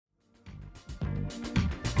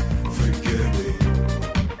forgive me?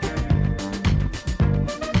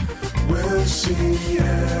 Will she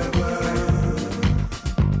ever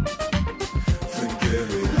forgive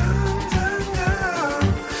me? London girl,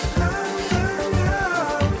 London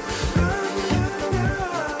girl, London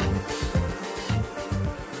girl.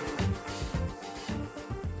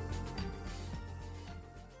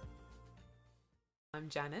 I'm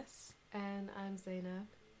Janice, And I'm Zainab,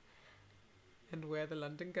 and we're the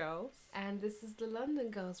London Girls. and this is the London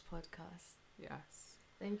Girls podcast. Yes.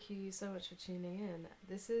 Thank you so much for tuning in.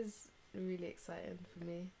 This is really exciting for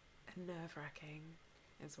me. And nerve-wracking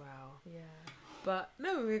as well. Yeah. But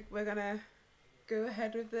no, we're gonna go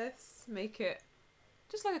ahead with this, make it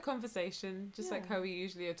just like a conversation, just like Yeah. how we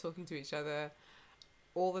usually are talking to each other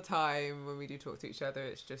all the time when we do talk to each other.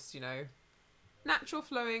 It's just, natural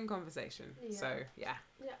flowing conversation. Yeah. So, yeah,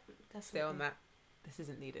 Yeah, definitely. stay on that. This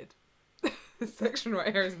isn't needed. This section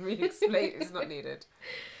right here is me explain it's not needed.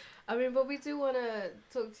 I mean, but we do want to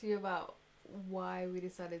talk to you about why we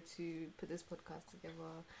decided to put this podcast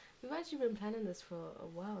together. We've actually been planning this for a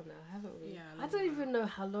while now, haven't we? Yeah, a I long don't while. even know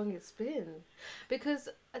how long it's been. Because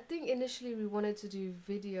I think initially we wanted to do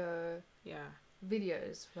videos,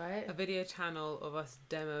 right? A video channel of us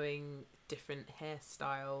demoing different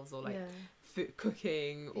hairstyles or like yeah. food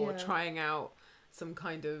cooking or Yeah. trying out some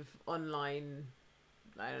kind of online,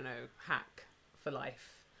 I don't know, hack for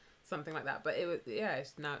life, something like that. But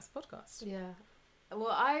now it's a podcast. Yeah. Well,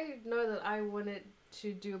 I know that I wanted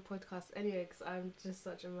to do a podcast anyway because I'm just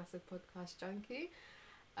such a massive podcast junkie.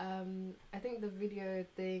 I think the video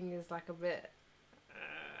thing is like a bit...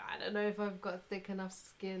 I don't know if I've got thick enough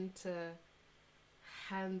skin to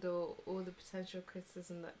handle all the potential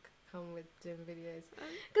criticism that could come with doing videos.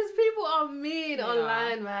 Because people are mean Yeah.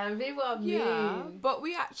 online, man. People are Yeah, mean. but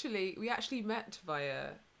we actually met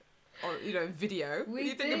via, video. We When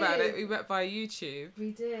you think about did. it, we met via YouTube.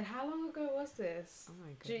 We did. How long ago was this? Oh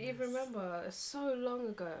my Do you even goodness. remember? It's so long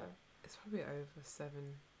ago. It's probably over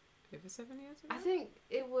 7 years ago. I think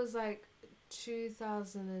it was like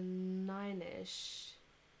 2009-ish.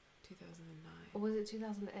 2009. Or was it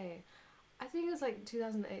 2008? I think it was like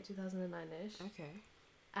 2008, 2009-ish. Okay.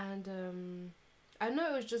 And I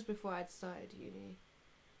know it was just before I'd started uni.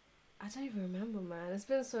 I don't even remember, man. It's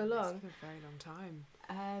been so long. It's been a very long time.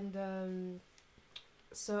 And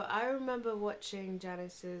so I remember watching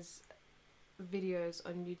Janice's videos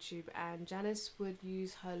on YouTube, and Janice would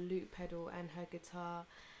use her loop pedal and her guitar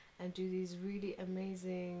and do these really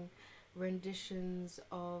amazing renditions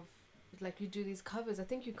of, like, you do these covers. I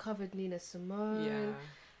think you covered Nina Simone. Yeah.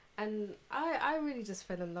 And I really just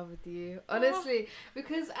fell in love with you, honestly,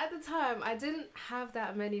 because at the time I didn't have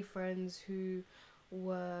that many friends who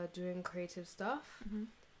were doing creative stuff. Mm-hmm.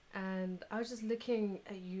 And I was just looking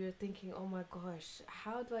at you thinking, oh my gosh,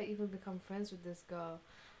 how do I even become friends with this girl?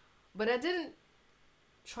 But I didn't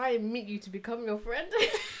try and meet you to become your friend.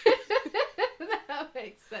 That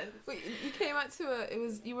makes sense. Wait, you came out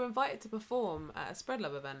to you were invited to perform at a Spread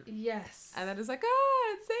Love event. Yes. And then it's like,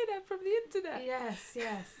 it's Zainab from the internet. Yes.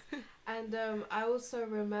 And I also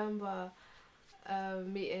remember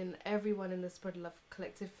meeting everyone in the Spread Love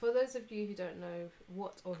Collective. For those of you who don't know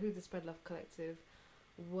what or who the Spread Love Collective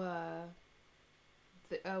were,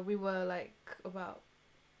 we were like about,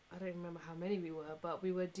 I don't remember how many we were, but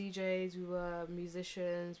we were DJs, we were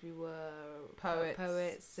musicians, we were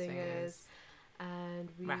poets, singers, and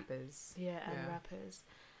we rappers. and Yeah. rappers.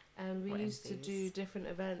 And we Or used to do MCs. different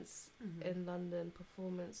events Mhm. in London,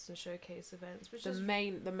 performance and showcase events, which The is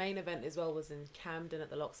main event as well was in Camden at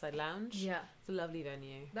the Lockside Lounge. yeah, It's a lovely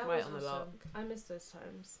venue. that right was on the awesome. lock. I miss those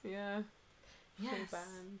times. Yeah. Full Yes.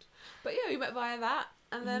 band. But yeah, we met via that,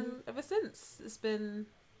 and then Mhm. ever since it's been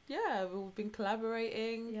we've been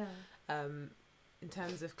collaborating. Yeah. In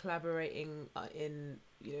terms of collaborating in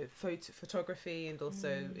photography and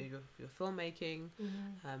also your filmmaking.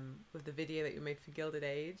 Mhm. With the video that you made for Gilded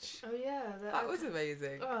Age. Oh yeah, That was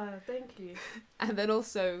amazing. Oh, thank you. And then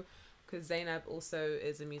also, because Zainab also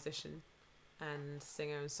is a musician and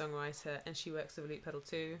singer and songwriter, and she works with Loop Pedal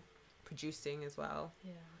too, producing as well.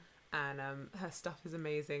 Yeah. And her stuff is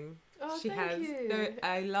amazing. Oh, She thank has. you. No,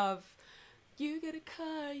 I love. You get a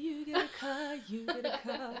car, you get a car, you get a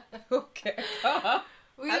car. Okay, a car.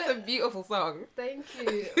 That's a beautiful song. Thank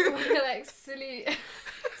you. We're like silly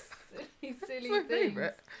It's things. my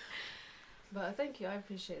favourite. But thank you, I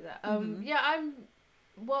appreciate that. Mhm. Yeah,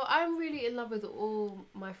 I'm really in love with all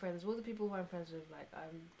my friends, all the people who I'm friends with. Like,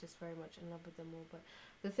 I'm just very much in love with them all. But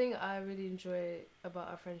the thing I really enjoy about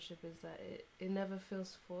our friendship is that it never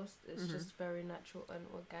feels forced. It's Mhm. just very natural and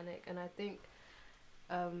organic. And I think,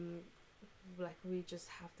 like, we just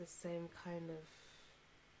have the same kind of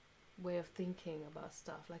way of thinking about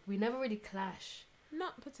stuff. Like we never really clash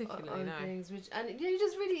Not on particularly, no. things, which and you're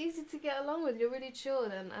just really easy to get along with. You're really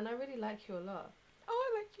chilled, and I really like you a lot. Oh, I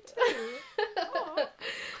like you too. Aw.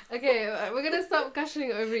 Okay, we're gonna stop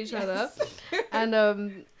gushing over each other Yes. and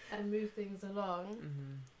move things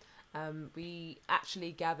along. We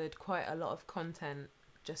actually gathered quite a lot of content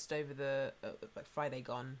just over the like Friday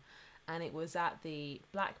gone, and it was at the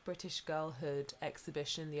Black British Girlhood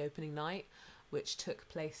exhibition, the opening night, which took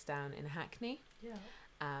place down in Hackney, Yeah.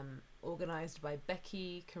 organised by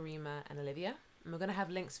Becky, Karima and Olivia. And we're going to have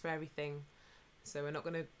links for everything, so we're not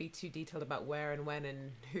going to be too detailed about where and when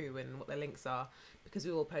and who and what the links are, because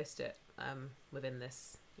we will post it within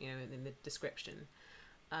this, in the description.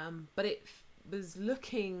 But it was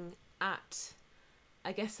looking at,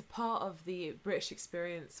 I guess, a part of the British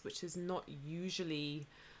experience which is not usually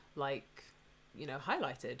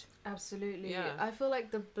highlighted. Absolutely. Yeah. I feel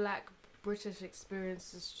like the Black British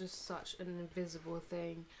experience is just such an invisible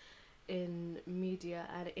thing in media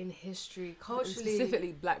and in history, culturally.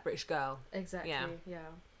 Specifically Black British Girl. Exactly. Yeah. Yeah.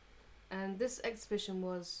 And this exhibition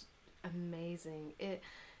was amazing. It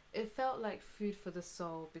felt like food for the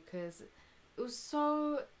soul, because it was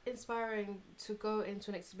so inspiring to go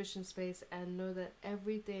into an exhibition space and know that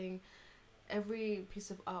every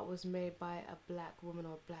piece of art was made by a black woman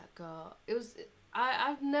or a black girl. It was.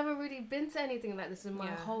 I've never really been to anything like this in my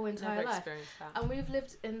whole entire never life. experienced that. And we've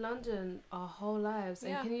lived in London our whole lives.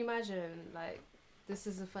 And Yeah. can you imagine, like, this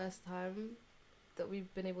is the first time that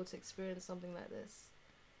we've been able to experience something like this?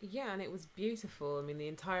 Yeah, and it was beautiful. I mean, the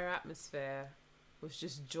entire atmosphere was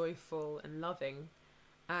just joyful and loving.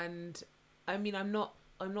 And I mean, I'm not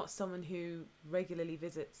someone who regularly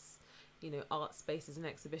visits, art spaces and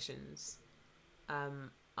exhibitions.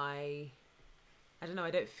 I don't know,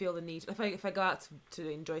 I don't feel the need. If I go out to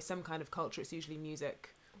enjoy some kind of culture, it's usually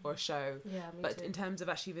music or a show. Yeah, me But too. in terms of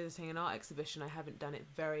actually visiting an art exhibition, I haven't done it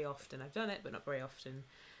very often. I've done it, but not very often.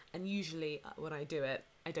 And usually when I do it,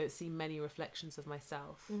 I don't see many reflections of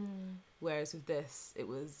myself. Whereas with this, it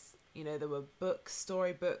was, there were books,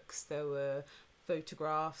 storybooks, there were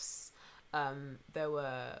photographs, there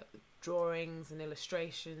were drawings and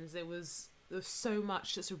illustrations. There was so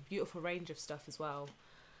much, just a beautiful range of stuff as well.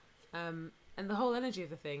 And the whole energy of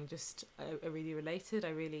the thing, just I really related. I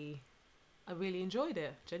really enjoyed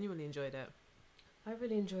it. Genuinely enjoyed it. I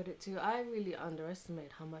really enjoyed it too. I really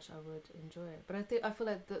underestimate how much I would enjoy it. But I feel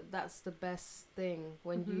like that's the best thing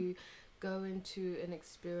when Mhm. you go into an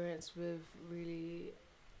experience with really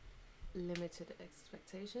limited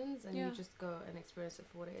expectations and Yeah. you just go and experience it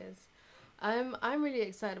for what it is. I'm really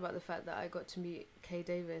excited about the fact that I got to meet Kay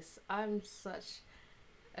Davis. I'm such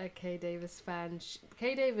a Kay Davis fan.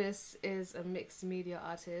 Kay Davis is a mixed media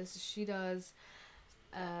artist. She does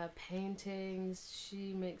paintings.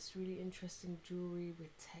 She makes really interesting jewelry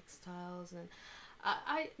with textiles, and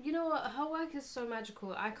I you know what, her work is so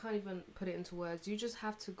magical. I can't even put it into words. You just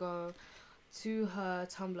have to go to her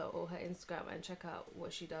Tumblr or her Instagram and check out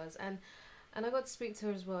what she does. And I got to speak to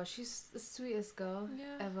her as well. She's the sweetest girl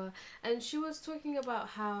ever. And she was talking about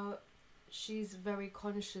how she's very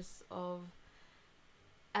conscious of,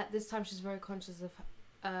 at this time she's very conscious of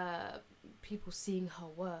people seeing her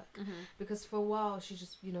work, because for a while she's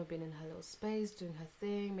just been in her little space doing her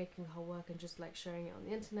thing, making her work and just like sharing it on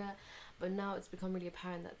the internet. But now it's become really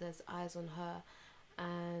apparent that there's eyes on her,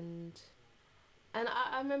 and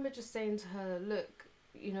I remember just saying to her, look,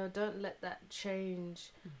 don't let that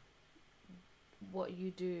change what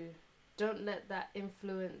you do. Don't let that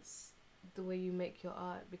influence the way you make your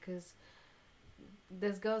art, because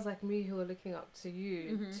there's girls like me who are looking up to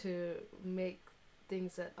you to make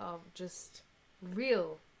things that are just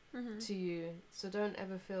real to you. So don't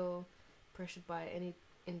ever feel pressured by any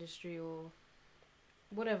industry or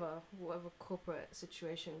whatever corporate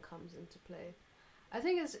situation comes into play. I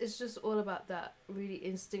think it's just all about that really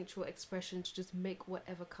instinctual expression to just make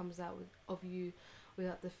whatever comes out of you,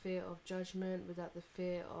 without the fear of judgment, without the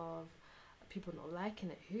fear of people not liking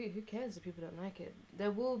it. Who cares if people don't like it?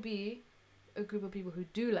 There will be a group of people who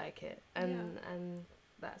do like it, and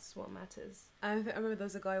that's what matters. I remember there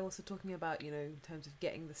was a guy also talking about, in terms of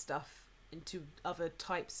getting the stuff into other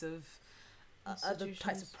types of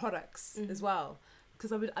products as well.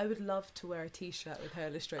 Because I would love to wear a T-shirt with her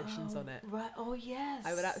illustrations on it. Right. Oh yes.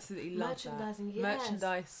 I would absolutely love Merchandising, that. yes.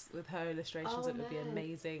 Merchandise with her illustrations. It would be man.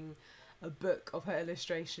 amazing. A book of her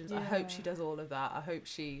illustrations. I hope she does all of that. I hope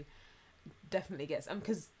she definitely gets,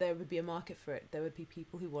 because there would be a market for it. There would be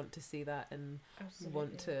people who want to see that and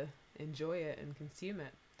want to enjoy it and consume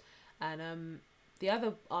it. And the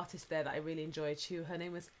other artist there that I really enjoyed, her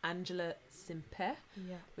name was Angela Simper,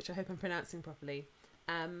 which I hope I'm pronouncing properly.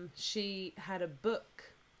 She had a book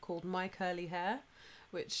called My Curly Hair,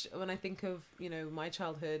 which when I think of, you know, my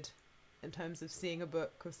childhood in terms of seeing a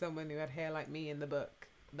book of someone who had hair like me in the book,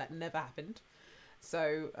 that never happened.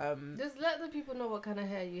 So Just let the people know what kind of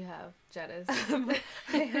hair you have, Janice.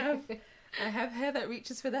 I have hair that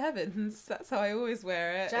reaches for the heavens. That's how I always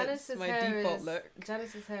wear it. Janice's it's my hair default is, look.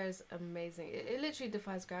 Janice's hair is amazing. It literally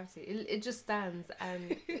defies gravity. It just stands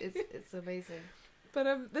and it's amazing.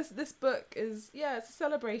 But this book is, yeah, it's a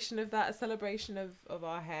celebration of that, a celebration of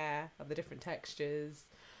our hair, of the different textures,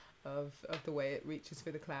 of the way it reaches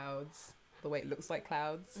for the clouds, the way it looks like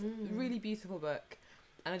clouds. Really beautiful book.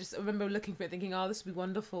 And I just remember looking for it thinking, oh, this would be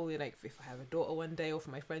wonderful, you know, if I have a daughter one day, or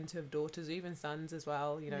for my friends who have daughters, or even sons as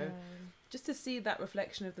well, you know, just to see that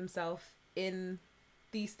reflection of themselves in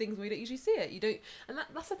these things where you don't usually see it. You don't, and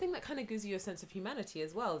that's the thing that kind of gives you a sense of humanity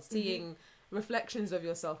as well, seeing reflections of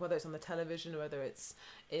yourself, whether it's on the television, or whether it's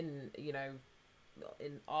in, you know,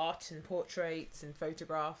 in art and portraits and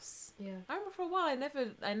photographs. Yeah. I remember for a while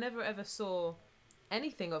I never ever saw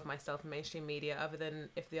anything of myself in mainstream media other than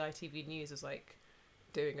if the ITV News was like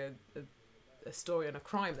doing a story on a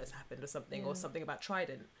crime that's happened or something, or something about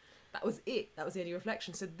Trident. That was it. That was the only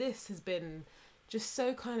reflection. So this has been just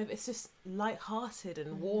so kind of, it's just light-hearted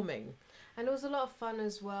and warming. And it was a lot of fun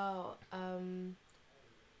as well.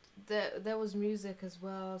 There was music as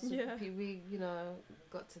well, so we, you know,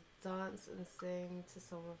 got to dance and sing to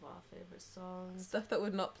some of our favourite songs. Stuff that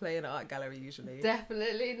would not play in an art gallery usually.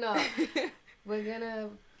 Definitely not. We're gonna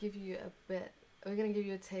give you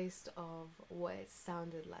a taste of what it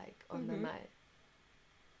sounded like on the night.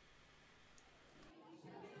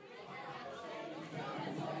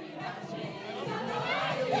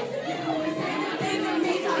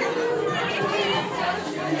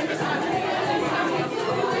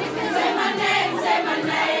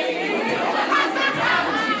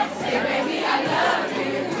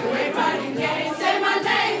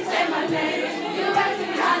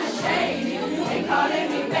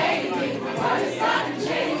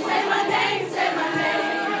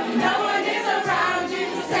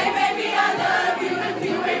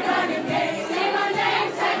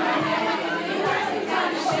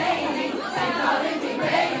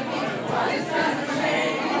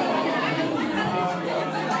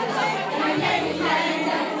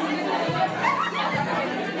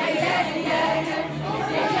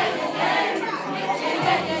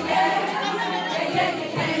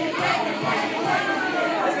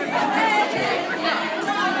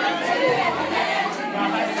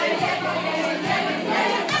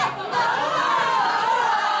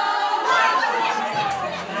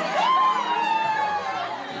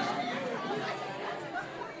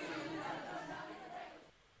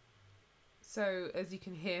 So as you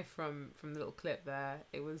can hear from the little clip there,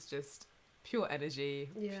 it was just pure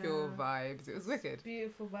energy, pure vibes. It was wicked.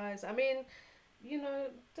 Beautiful vibes. I mean, you know,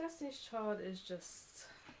 Destiny's Child is just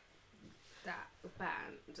that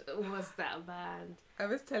band. I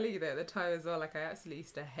was telling you that at the time as well, like I absolutely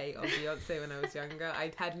used to hate on Beyonce when I was younger.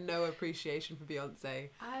 I had no appreciation for Beyonce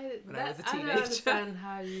when I was a teenager. I don't understand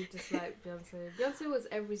how you dislike Beyonce. Beyonce was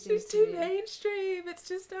everything She's to too me. mainstream. It's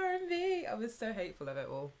just R&B. I was so hateful of it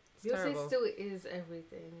all. It's Beyonce terrible. still is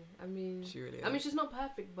everything. I mean, She really is. I mean, she's not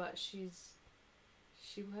perfect, but she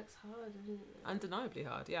works hard and Undeniably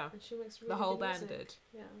hard, yeah. and she makes really The whole good band music. did.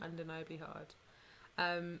 Yeah. Undeniably hard.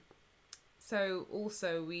 So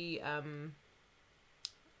also we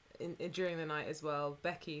during the night as well,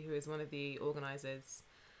 Becky, who is one of the organisers,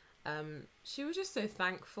 she was just so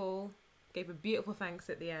thankful, gave a beautiful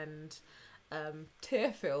thanks at the end,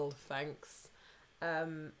 tear-filled thanks,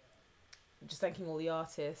 just thanking all the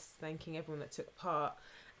artists, thanking everyone that took part,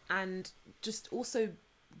 and just also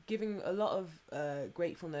giving a lot of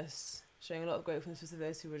gratefulness, showing a lot of gratefulness to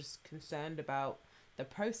those who were just concerned about the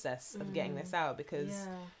process of getting this out, because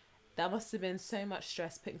there must have been so much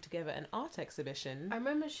stress putting together an art exhibition. I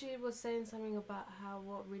remember she was saying something about how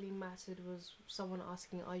what really mattered was someone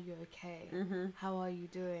asking, "Are you okay? How are you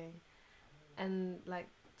doing?" And like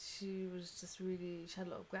she was just really, she had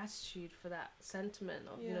a lot of gratitude for that sentiment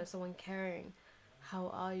of you know, someone caring. How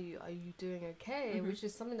are you? Are you doing okay? Which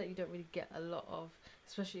is something that you don't really get a lot of,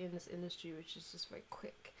 especially in this industry, which is just very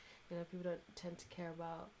quick. You know, people don't tend to care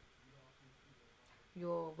about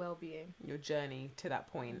your well-being, your journey to that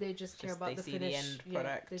point. They just care about the see finish. the end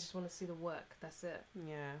product. They just want to see the work. That's it.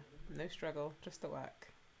 Yeah, no struggle, just the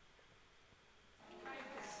work.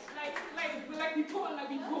 Like we put on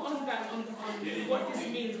that on what this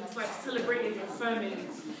means. It's like celebrating and affirming,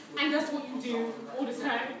 and that's what you do all the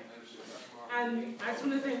time. And I just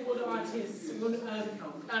want to thank all the artists,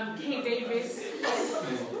 Kay Davis,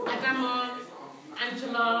 Adama,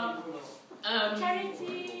 Angela,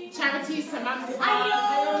 Charity, Samantha,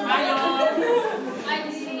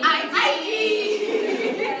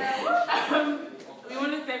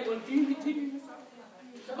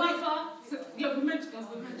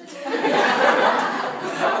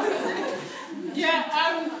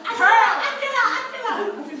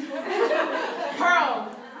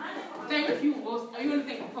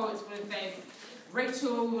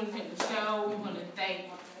 Rachel, we want to thank Michelle, we want to thank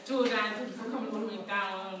Jordan, thank you for coming all the way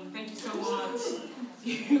down, thank you so much.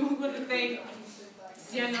 We want to thank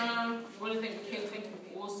Sienna, we want to thank Michaela, thank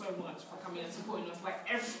you all so much for coming and supporting us. Like,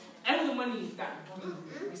 every the money that we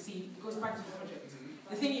receive goes back to the project.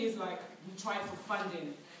 The thing is, like, we tried for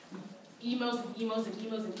funding, emails and emails and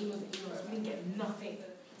emails and emails and emails, we didn't get nothing.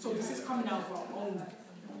 So this is coming out of our own.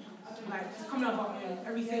 Like, it's coming out of our own,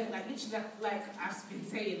 everything, like, literally, like I've been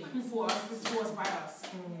saying, like, for us, this was by us.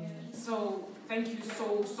 So, thank you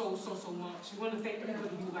so much. We want to thank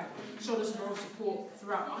everybody who, like, showed us moral support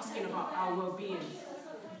throughout asking about our well-being.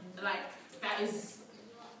 Like, that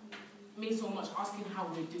means so much, asking how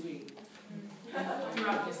we're doing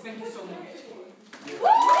throughout this. Thank you so much.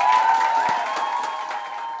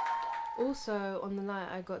 Also, on the night,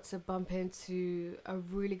 I got to bump into a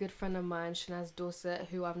really good friend of mine, Shanaz Dorset,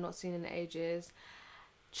 who I've not seen in ages.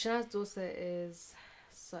 Shanaz Dorset is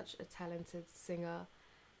such a talented singer,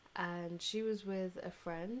 and she was with a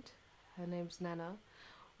friend. Her name's Nana.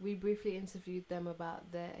 We briefly interviewed them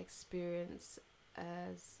about their experience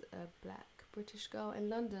as a black British girl in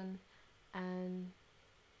London, and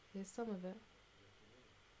here's some of it.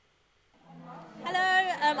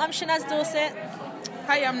 Hello, I'm Shanaz Dorset.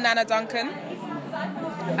 Hi, I'm Nana Duncan.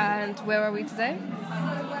 And where are we today?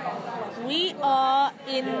 We are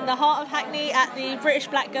in the heart of Hackney at the British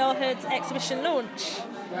Black Girlhood exhibition launch.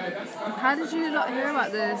 How did you not hear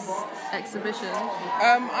about this exhibition?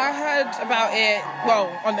 I heard about it. Well,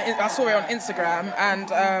 I saw it on Instagram, and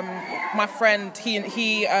my friend he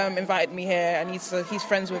invited me here, and he's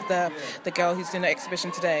friends with the girl who's doing the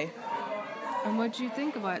exhibition today. And what do you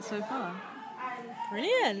think about it so far?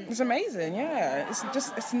 Brilliant. It's amazing, yeah.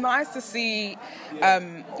 It's nice to see,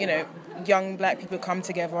 young black people come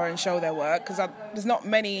together and show their work, because there's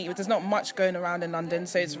not much going around in London,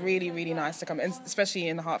 so it's really, really nice to come, and especially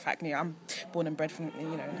in the heart of Hackney. I'm born and bred from,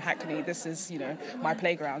 Hackney. This is, my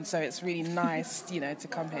playground, so it's really nice, to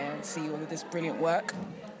come here and see all of this brilliant work.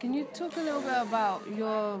 Can you talk a little bit about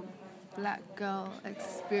your black girl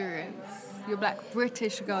experience, your black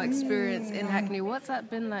British girl experience in Hackney? What's that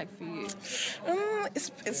been like for you?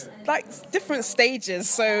 It's like different stages.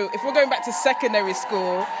 So if we're going back to secondary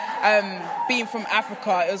school, being from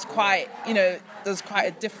Africa, it was quite, there's quite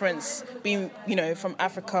a difference being, from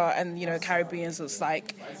Africa and, Caribbeans. So it's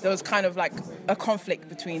like, there was kind of like a conflict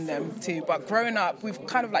between them two. But growing up, we've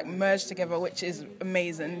kind of like merged together, which is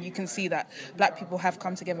amazing. You can see that black people have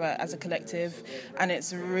come together as a collective, and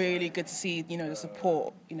it's really good to see, the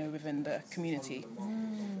support, within the community.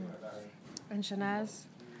 And Shanaz,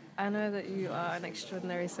 I know that you are an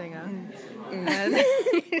extraordinary singer. And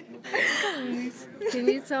can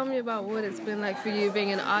you tell me about what it's been like for you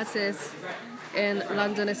being an artist in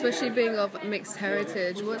London, especially being of mixed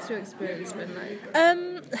heritage? What's your experience been like?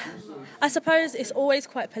 I suppose it's always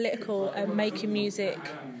quite political making music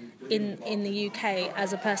in the UK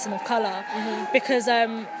as a person of colour, because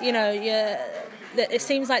it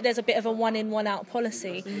seems like there's a bit of a one in, one out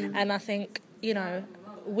policy, and I think,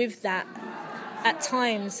 with that, at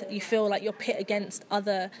times you feel like you're pit against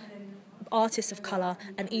other artists of colour,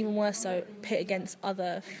 and even worse so, pit against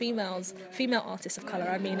other female artists of colour.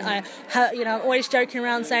 I mean, I'm always joking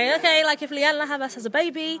around saying, okay, like if Lianne Havas has a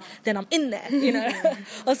baby, then I'm in there,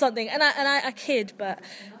 or something. And I kid, but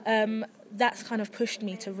that's kind of pushed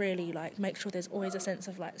me to really like make sure there's always a sense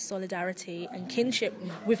of like solidarity and kinship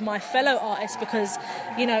with my fellow artists, because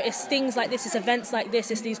it's things like this, it's events like this,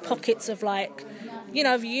 it's these pockets of like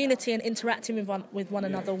of unity and interacting with one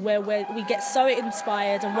another, where we get so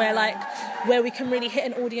inspired, and where we can really hit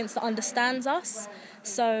an audience that understands us.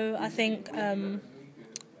 So I think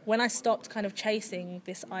when I stopped kind of chasing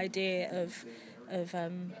this idea of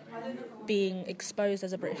being exposed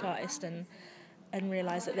as a British artist and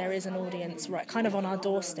realise that there is an audience right kind of on our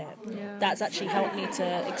doorstep, that's actually helped me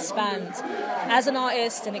to expand as an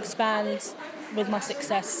artist and expand with my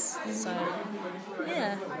success. So,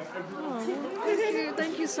 yeah.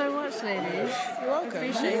 Thank you so much, ladies. You're welcome.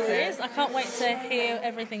 Appreciate it. I can't wait to hear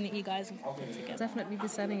everything that you guys have put together. Definitely be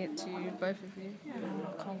sending it to you, both of you.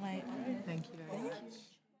 I can't wait. Thank you very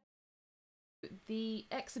much. The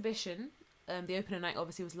exhibition, the opening night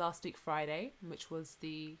obviously was last week Friday, which was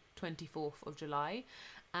the 24th of July,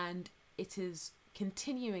 and it is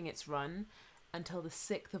continuing its run until the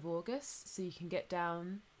 6th of August, so you can get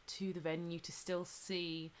down to the venue to still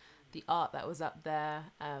see the art that was up there,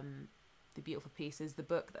 the beautiful pieces, the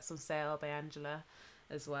book that's on sale by Angela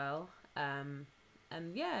as well, and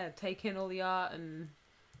take in all the art, and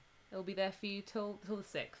it'll be there for you till the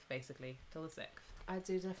 6th, basically, till the 6th. I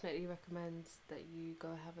do definitely recommend that you go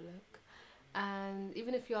have a look. And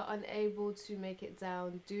even if you're unable to make it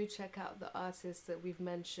down, do check out the artists that we've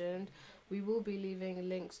mentioned. We will be leaving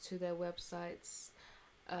links to their websites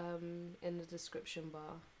in the description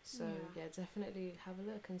bar. So yeah, definitely have a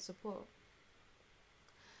look and support.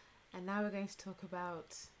 And now we're going to talk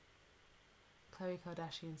about Khloe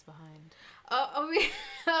Kardashian's behind. Are we Is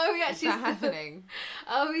actually that happening?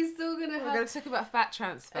 Are we still gonna We're have? going to talk about fat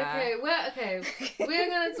transfer. Okay, we're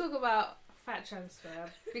gonna talk about fat transfer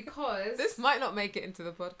because This might not make it into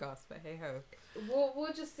the podcast, but hey ho.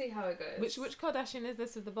 we'll just see how it goes. Which Kardashian is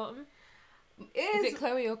this at the bottom? Is Is it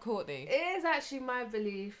Khloe or Kourtney? It is actually my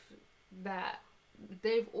belief that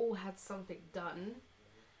they've all had something done.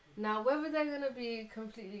 Now, whether they're going to be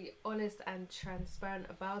completely honest and transparent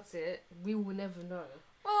about it, we will never know.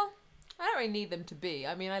 Well, I don't really need them to be.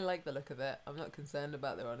 I mean, I like the look of it. I'm not concerned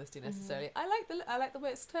about their honesty necessarily. I like the way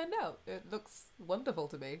it's turned out. It looks wonderful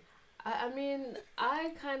to me. I mean,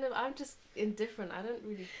 I'm just indifferent. I don't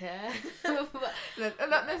really care.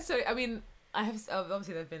 Not necessarily. I mean, I have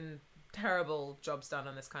obviously there've been terrible jobs done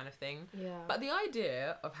on this kind of thing. Yeah. But the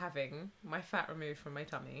idea of having my fat removed from my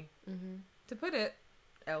tummy to put it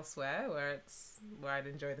elsewhere where I'd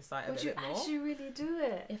enjoy the sight of Would it a you bit more. actually really do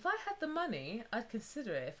it? If I had the money, I'd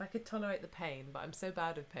consider it if I could tolerate the pain, but I'm so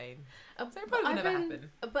bad with pain. So it But probably would I've never been- happen.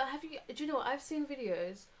 But do you know what? I've seen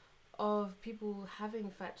videos of people having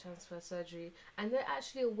fat transfer surgery and they're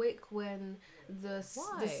actually awake when the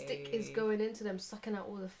stick is Why? going into them, sucking out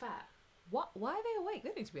all the fat. What? Why are they awake? They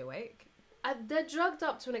don't need to be awake. They're drugged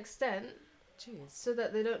up to an extent Jeez. so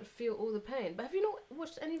that they don't feel all the pain. But have you not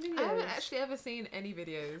watched any videos? I haven't actually ever seen any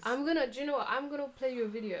videos. Do you know what? I'm gonna play you a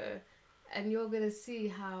video and you're gonna see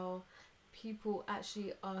how people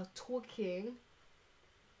actually are talking.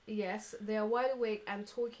 Yes, they are wide awake and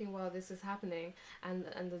talking while this is happening, and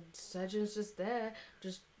the surgeon's just there,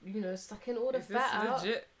 just sucking all the Is this fat out.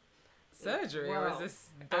 legit surgery or is Well, this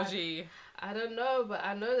dodgy? I don't know, but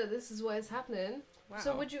I know that this is what is happening. Wow.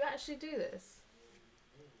 So would you actually do this?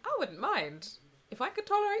 I wouldn't mind. If I could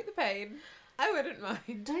tolerate the pain, I wouldn't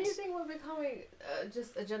mind. Don't you think we're becoming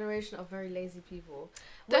just a generation of very lazy people?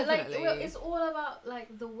 Definitely. It's all about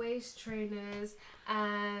like the waist trainers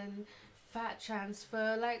and fat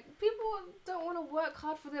transfer. Like people don't want to work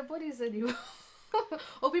hard for their bodies anymore,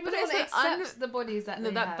 or people But don't it's accept the bodies that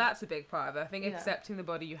they have. that's a big part of it. I think Yeah. accepting the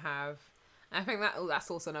body you have. I think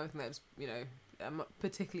that's also another thing that's I'm not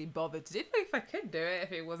particularly bothered to do. If I could do it,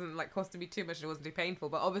 if it wasn't like costing me too much and it wasn't too painful.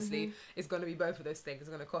 But obviously, it's going to be both of those things. It's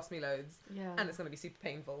going to cost me loads, Yeah. and it's going to be super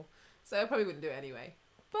painful. So I probably wouldn't do it anyway.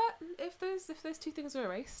 But if those two things were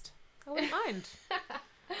erased, I wouldn't mind.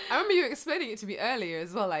 I remember you explaining it to me earlier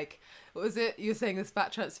as well. Like, what was it? You were saying this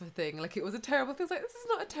fat transfer thing. Like, it was a terrible thing. I was like, this is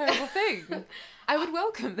not a terrible thing. I would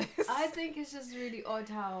welcome this. I think it's just really odd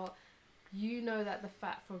how that the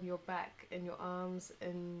fat from your back and your arms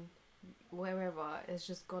and wherever has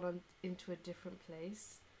just gone on into a different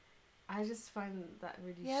place. I just find that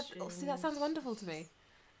really Yeah, strange. see, that sounds wonderful to me.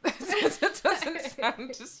 That doesn't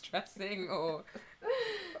sound distressing or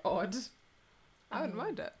odd. I wouldn't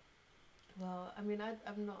mind it. Well, I mean,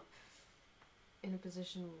 I'm not in a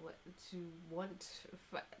position to want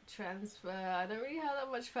fat transfer. I don't really have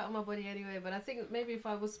that much fat on my body anyway, but I think maybe if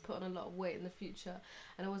I was to put on a lot of weight in the future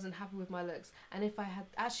and I wasn't happy with my looks, and if I had...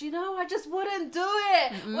 Actually, no, I just wouldn't do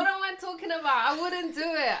it! What am I talking about? I wouldn't do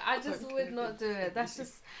it. I just would not do it. That's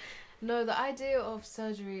just... No, the idea of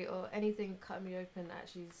surgery or anything cutting me open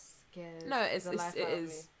actually scares No, it the life out of me.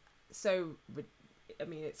 is so... I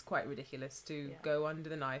mean, it's quite ridiculous to go under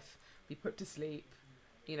the knife, be put to sleep,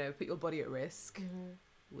 put your body at risk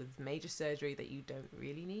with major surgery that you don't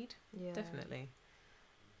really need. Yeah. Definitely.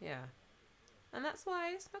 Yeah. And that's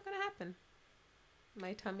why it's not going to happen.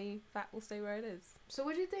 My tummy fat will stay where it is. So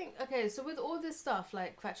what do you think? Okay, so with all this stuff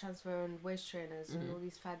like fat transfer and waist trainers and all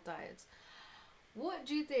these fad diets, what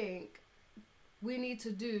do you think we need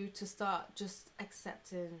to do to start just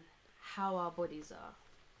accepting how our bodies are?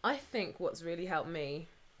 I think what's really helped me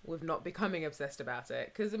with not becoming obsessed about it,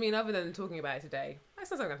 because I mean, other than talking about it today, that's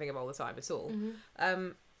not something I think of all the time at all.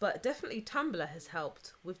 But definitely Tumblr has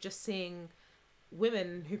helped with just seeing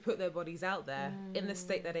women who put their bodies out there in the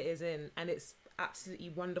state that it is in, and it's absolutely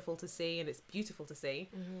wonderful to see, and it's beautiful to see,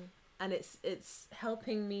 and it's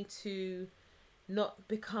helping me to not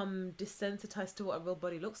become desensitized to what a real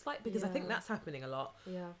body looks like, because I think that's happening a lot.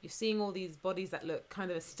 Yeah. You're seeing all these bodies that look kind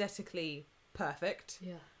of aesthetically perfect,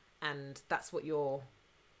 Yeah. and that's what you're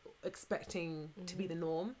expecting to be the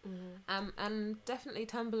norm. And definitely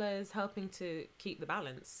Tumblr is helping to keep the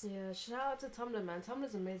balance. Yeah, shout out to Tumblr, man.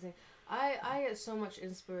 Tumblr's amazing. I get so much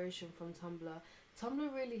inspiration from Tumblr.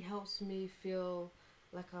 Tumblr really helps me feel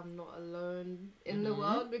like I'm not alone in the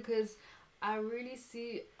world, because I really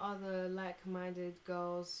see other like-minded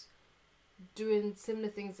girls doing similar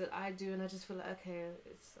things that I do, and I just feel like, okay,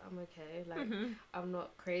 I'm okay. Like, I'm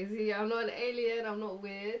not crazy. I'm not an alien. I'm not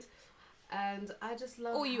weird. And I just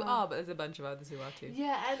love. Or you how- are, but there's a bunch of others who are too.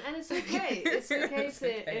 Yeah, and it's okay. It's okay It's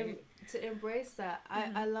to okay. To embrace that.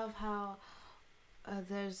 I love how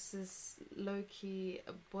there's this low-key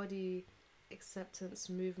body acceptance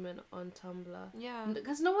movement on Tumblr. Yeah.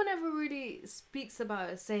 Because no one ever really speaks about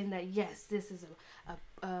it, saying that yes, this is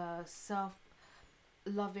a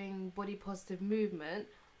self-loving, body positive movement,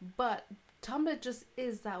 but Tumblr just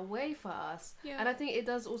is that way for us. Yeah. And I think it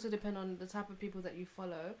does also depend on the type of people that you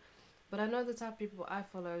follow. But I know the type of people I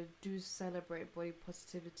follow do celebrate body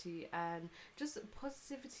positivity and just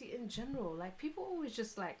positivity in general. Like, people are always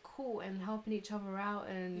just like cool and helping each other out,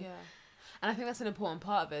 and Yeah. And I think that's an important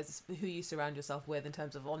part of it, is who you surround yourself with in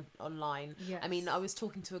terms of online. yes. I mean, I was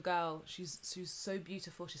talking to a girl, she's so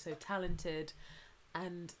beautiful, she's so talented,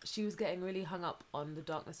 and she was getting really hung up on the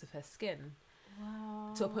darkness of her skin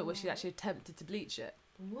wow. to a point where she actually attempted to bleach it.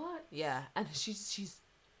 What? Yeah, and she's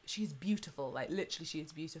beautiful, like literally she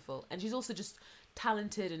is beautiful, and she's also just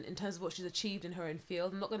talented in terms of what she's achieved in her own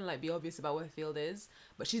field. I'm not going to like be obvious about what her field is,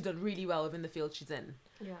 but she's done really well within the field she's in.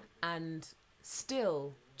 Yeah. And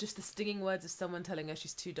still, just the stinging words of someone telling her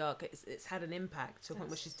she's too dark, it's had an impact to a point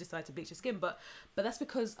where Yes. she's decided to bleach her skin. But that's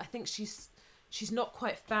because I think she's not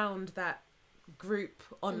quite found that group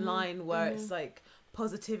online where it's like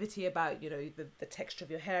positivity about, you know, the texture of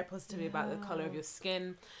your hair, positivity about the color of your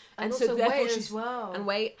skin, And so also therefore weight she's as well. and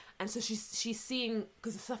weight, and so she's seeing,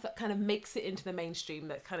 because the stuff that kind of makes it into the mainstream,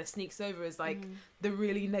 that kind of sneaks over, is like the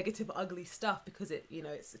really negative, ugly stuff, because it, you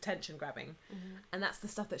know, it's attention grabbing, and that's the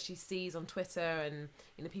stuff that she sees on Twitter, and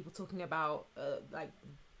you know, people talking about like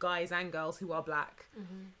guys and girls who are black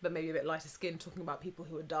but maybe a bit lighter skin talking about people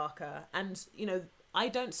who are darker, and you know, I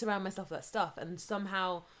don't surround myself with that stuff, and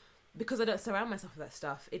somehow, because I don't surround myself with that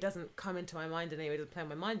stuff, it doesn't come into my mind in any way, it doesn't play on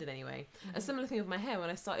my mind in any way. A similar thing with my hair, when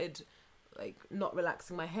I started like not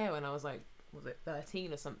relaxing my hair when I was like, was it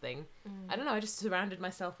 13 or something, I don't know, I just surrounded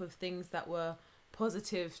myself with things that were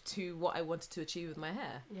positive to what I wanted to achieve with my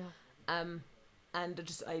hair. Yeah.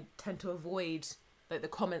 And I tend to avoid like the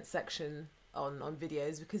comment section on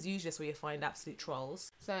videos, because usually that's where you find absolute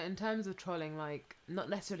trolls. So in terms of trolling, like not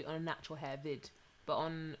necessarily on a natural hair vid, but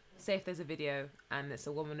on, say if there's a video and it's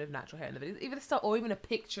a woman with natural hair in the video, either the start or even a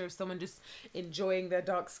picture of someone just enjoying their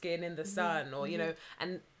dark skin in the sun, or you know,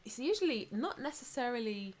 and it's usually not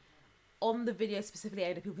necessarily on the video specifically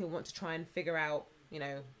aimed at people who want to try and figure out, you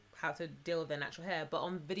know, how to deal with their natural hair, but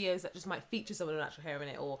on videos that just might feature someone with natural hair in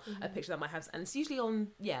it, or a picture that might have, and it's usually on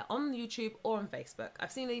YouTube or on Facebook.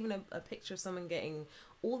 I've seen even a picture of someone getting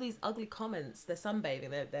all these ugly comments. They're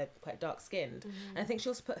sunbathing, they're quite dark skinned, and I think she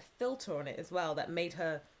also put a filter on it as well that made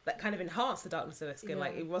her, that kind of enhanced the darkness of her skin,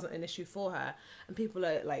 like it wasn't an issue for her, and people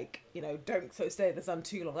are like, you know, don't stay in the sun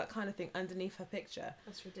too long, that kind of thing underneath her picture.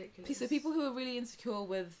 That's ridiculous. So people who are really insecure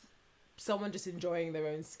with someone just enjoying their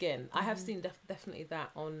own skin, I have seen definitely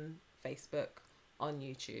that on Facebook, on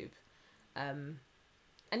YouTube, and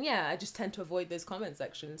yeah, I just tend to avoid those comment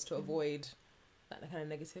sections to avoid that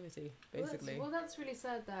kind of negativity, basically. Well, that's really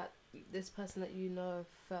sad that this person that you know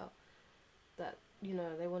felt that, you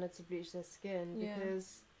know, they wanted to bleach their skin, Yeah.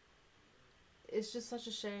 because it's just such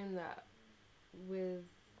a shame that with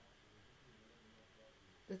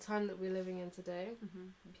the time that we're living in today,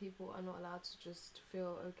 people are not allowed to just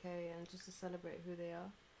feel okay and just to celebrate who they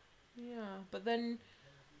are. Yeah, but then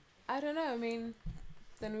I don't know, I mean,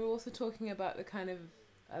 then we're also talking about the kind of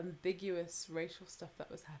ambiguous racial stuff that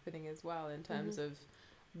was happening as well, in terms of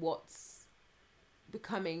what's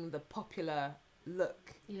becoming the popular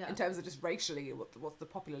look, Yeah. in terms of just racially, what's the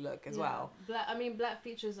popular look as well. Black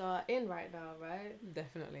features are in right now, right?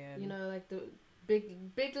 Definitely. You know, like the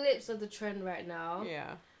big lips are the trend right now.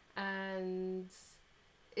 Yeah. And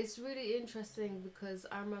it's really interesting, because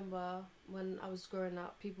I remember when I was growing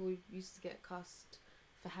up, people used to get cussed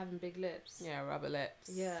for having big lips. Yeah, rubber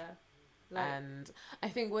lips. Yeah. Like, And I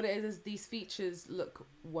think what it is these features look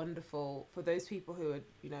wonderful for those people who are,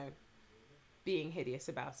 you know, being hideous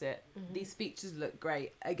about it. These features look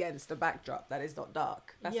great against a backdrop that is not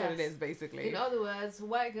dark. That's what it Yes. is, basically. in other words,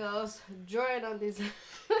 white girls drawing on these lips.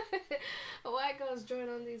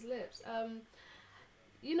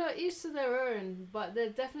 You know, each to their own, but there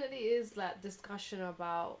definitely is like discussion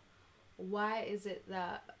about why is it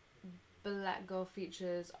that black girl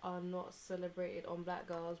features are not celebrated on black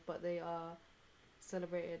girls, but they are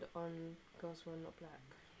celebrated on girls who are not black.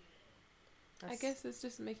 I guess it's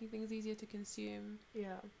just making things easier to consume.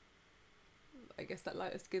 Yeah. I guess that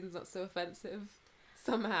lighter skin's not so offensive.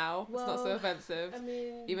 somehow. It's not so Well, offensive. I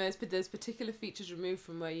mean, Even though there's particular features removed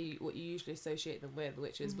from what you usually associate them with,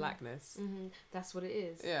 which is blackness. that's what it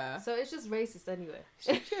is. Yeah. So it's just racist anyway.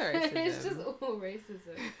 It's pure racism. It's just all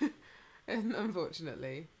racism.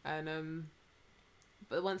 Unfortunately. And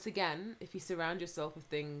but once again, if you surround yourself with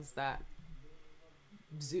things that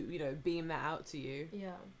beam that out to you,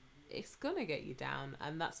 Yeah. it's gonna get you down.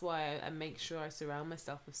 And that's why I make sure I surround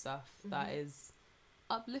myself with stuff that is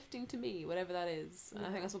uplifting to me, whatever that is. And I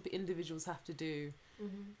think that's what the individuals have to do to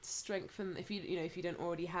strengthen, if you don't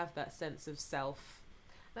already have that sense of self.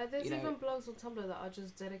 Like there's You know. even blogs on Tumblr that are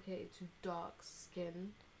just dedicated to dark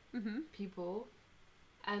skin people,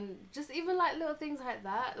 and just even like little things like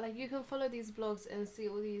that. Like you can follow these blogs and see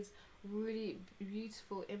all these really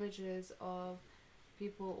beautiful images of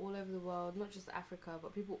people all over the world, not just Africa,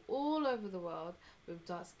 but people all over the world with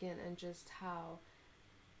dark skin, and just how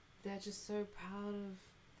they're just so proud of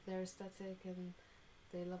their aesthetic and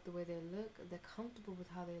they love the way they look, they're comfortable with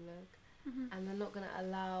how they look, and they're not going to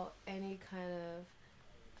allow any kind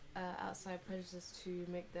of outside prejudice to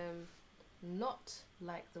make them not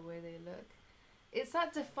like the way they look. It's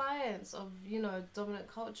that defiance of, dominant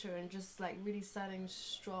culture and just like really standing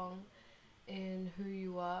strong in who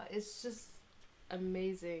you are. It's just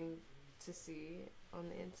amazing to see on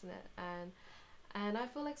the internet, and I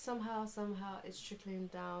feel like somehow it's trickling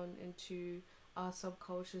down into our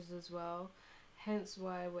subcultures as well, hence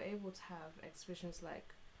why we're able to have exhibitions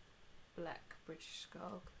like Black British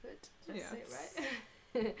Girlhood. Did I say it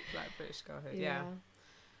right? Black British Girlhood, yeah.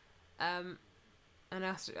 And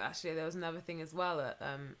actually there was another thing as well that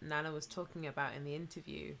Nana was talking about in the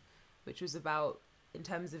interview, which was about, in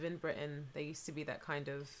terms of in Britain, there used to be that kind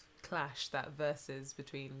of clash, that versus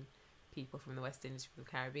between people from the West Indies, from the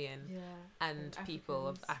Caribbean, and people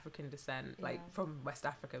of African descent, like from West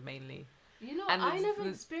Africa mainly. And I never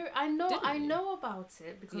experienced. I know about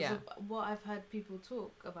it because Yeah. of what I've heard people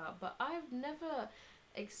talk about, but I've never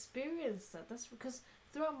experienced that. That's because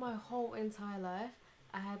throughout my whole entire life,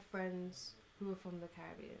 I had friends who were from the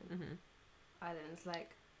Caribbean islands.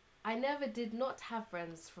 Like, I never did not have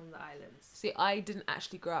friends from the islands. See, I didn't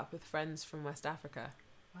actually grow up with friends from West Africa.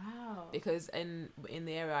 Wow. Because in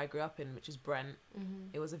the area I grew up in, which is Brent,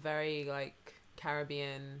 it was a very like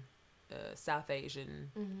Caribbean, South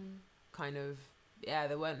Asian kind of,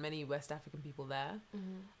 there weren't many West African people there.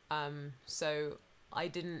 So I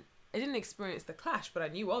didn't experience the clash, but I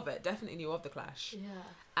knew of it, definitely knew of the clash. Yeah.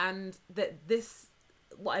 And that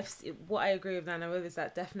what I agree with Nana with is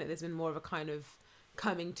that definitely there's been more of a kind of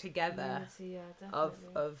coming together Unity,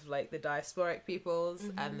 of like the diasporic peoples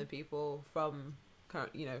and the people from from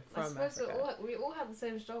I suppose Africa. we all have the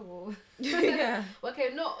same struggle. Yeah. Okay,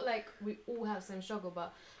 not like we all have the same struggle,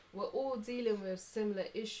 but we're all dealing with similar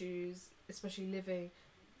issues, especially living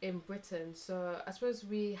in Britain. So I suppose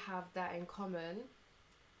we have that in common,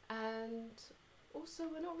 and also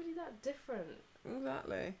we're not really that different.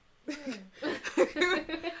 Exactly. Yeah.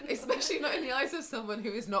 Especially not in the eyes of someone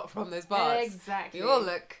who is not from those parts. Exactly. You all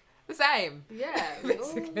look the same. Yeah, we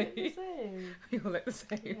all look Basically. the same. You all look the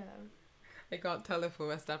same. Yeah. I can't tell if we're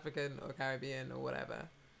West African or Caribbean or whatever.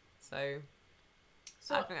 So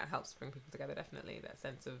So I think that helps bring people together, definitely. That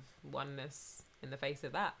sense of oneness in the face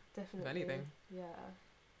of that. definitely. anything. Yeah.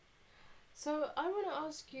 So I want to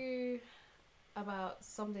ask you about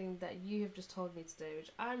something that you have just told me today, which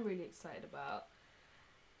I'm really excited about.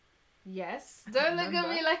 Yes. Don't look at remember.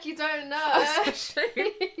 me like you don't know. That's true.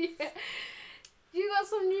 Yeah. You got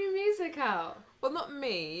some new music out. Well, not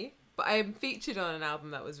me, but I am featured on an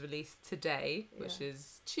album that was released today, which Yeah.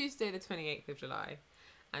 is Tuesday the 28th of July.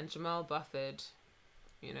 And Jamal Bufford,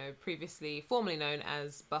 previously formerly known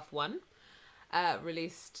as Buff One,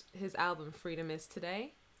 released his album Freedom Is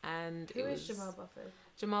today. And Who it is was Jamal Buffett?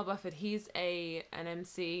 Jamal Bufford, he's an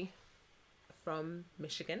MC from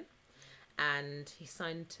Michigan, and he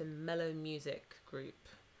signed to Mellow Music Group.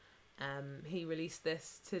 He released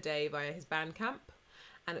this today via his Bandcamp,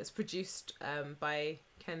 and it's produced by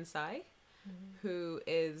Ken Sai, who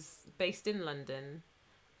is based in London.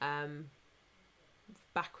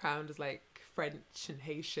 Background is like French and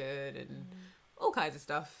Haitian and all kinds of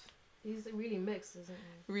stuff. He's really mixed, isn't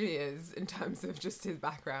he? Really is, in terms of just his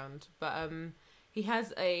background. But he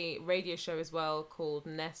has a radio show as well called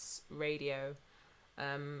Ness Radio,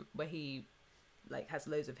 where he has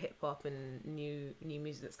loads of hip hop and new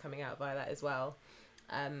music that's coming out via that as well,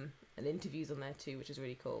 and interviews on there too, which is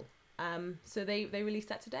really cool. So they released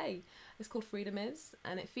that today. It's called Freedom Is,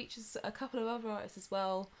 and it features a couple of other artists as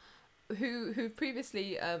well, who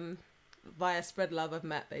previously via Spread Love I've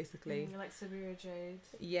met, basically. Like Sabira Jade.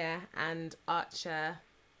 Yeah, and Archer,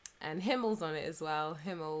 and Himmel's on it as well.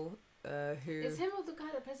 Himmel who... Is him or the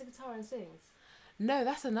guy that plays the guitar and sings? No,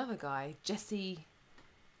 that's another guy. Jesse...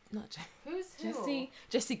 Not Who's him?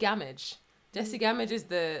 Jesse Gamage. Jesse Gamage is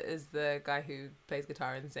the guy who plays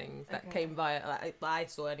guitar and sings. That Okay. came via... I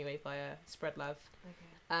saw anyway via Spread Love.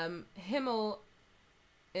 Okay. Himmel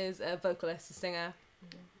is a vocalist, a singer.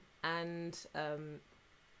 And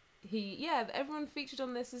everyone featured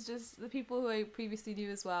on this is just the people who I previously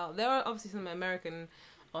knew as well. There are obviously some American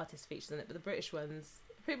artists featured in it, but the British ones,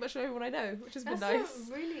 pretty much everyone I know, which has been nice. That's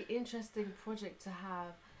a really interesting project to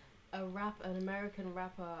have. An American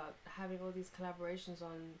rapper having all these collaborations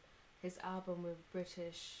on his album with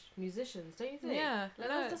British musicians, don't you think? Yeah, Like,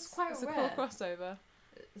 no, that's quite it's rare. a cool crossover.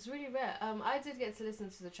 It's really rare. I did get to listen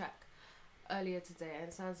to the track earlier today, and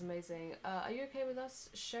it sounds amazing. Are you okay with us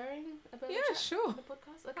sharing a bit of the Yeah, track sure. on the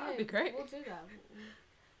podcast? Okay, That'd be great. We'll do that. We'll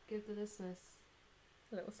give the listeners,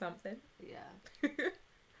 A little something. yeah.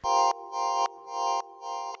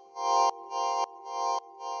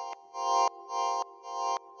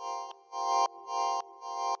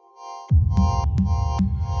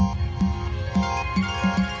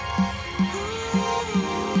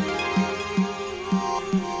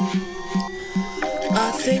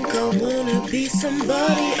 I think I wanna be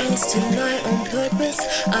somebody else tonight on purpose.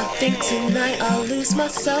 I think tonight I'll lose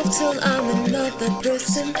myself till I'm another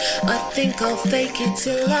person. I think I'll fake it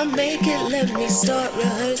till I make it, let me start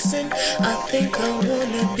rehearsing. I think I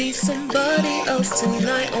wanna be somebody else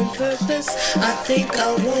tonight on purpose. I think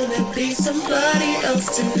I wanna be somebody else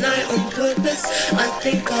tonight on purpose. I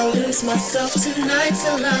think I'll lose myself tonight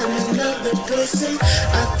till I'm another person.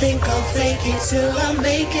 I think I'll fake it till I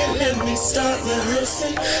make it, let me start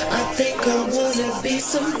rehearsing. I think I wanna be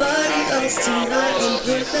somebody else tonight on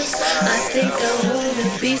purpose. I think I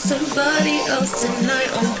wanna be somebody else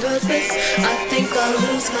tonight on purpose. I think I'll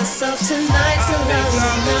lose myself tonight till I'm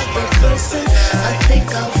another person. I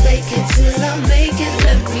think I'll fake it till I make it,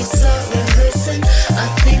 let me start rehearsing. I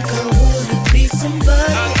think I wanna be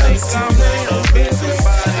somebody else tonight on purpose. I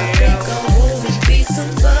think I wanna be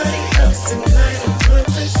somebody else tonight on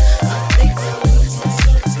purpose. I think I'll lose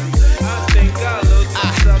myself tonight.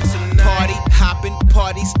 Party hopping,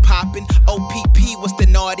 parties popping. OPP was the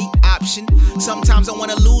naughty option. Sometimes I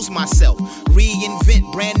wanna lose myself,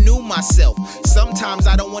 reinvent brand new myself. Sometimes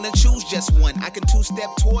I don't wanna choose just one. I can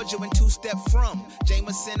two-step towards you and two-step from.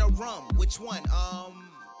 Jameson or rum, which one?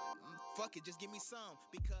 Fuck it, just give me some.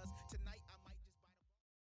 Because tonight I might just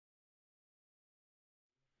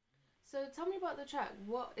buy. So tell me about the track.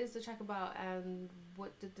 What is the track about, and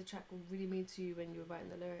what did the track really mean to you when you were writing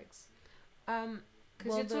the lyrics?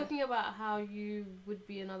 Because you're talking about how you would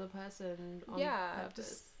be another person on purpose.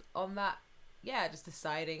 Just on that, just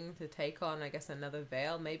deciding to take on, I guess, another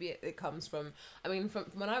veil. Maybe it comes from, from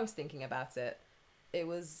when I was thinking about it, it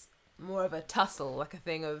was more of a tussle, like a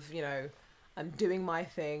thing of, I'm doing my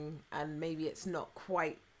thing and maybe it's not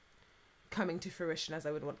quite coming to fruition as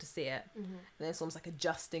I would want to see it. Mm-hmm. And it's almost like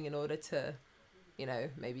adjusting in order to,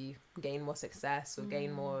 maybe gain more success or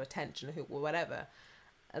gain more attention or whatever.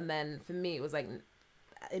 And then for me, it was like,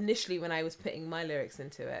 initially when I was putting my lyrics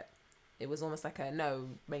into it, it was almost like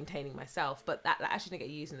maintaining myself, but that actually didn't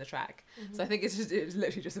get used in the track. Mm-hmm. So I think it's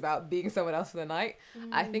literally just about being someone else for the night.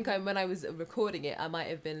 Mm-hmm. I think when I was recording it, I might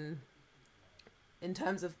have been, in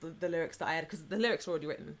terms of the lyrics that I had, because the lyrics were already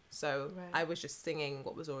written, so Right. I was just singing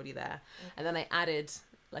what was already there. Okay. And then I added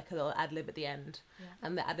like a little ad lib at the end, Yeah.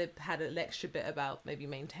 and the ad lib had an extra bit about maybe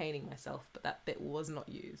maintaining myself, but that bit was not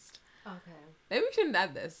used. Okay. Maybe we shouldn't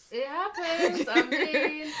add this. It happens.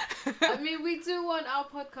 I mean, we do want our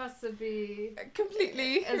podcast to be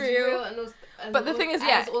Completely as real. real and But the thing is,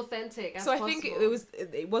 as authentic as So I possible.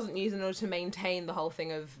 think it wasn't used in order to maintain the whole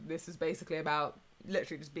thing of this is basically about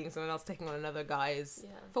literally just being someone else taking on another guy's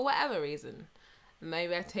for whatever reason.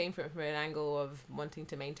 Maybe I came from an angle of wanting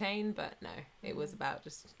to maintain, but no, it was about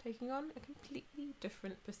just taking on a completely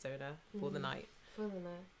different persona for the night. For the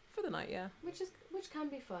night. For the night, yeah. Which can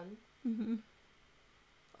be fun.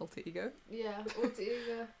 Alter ego. Yeah, alter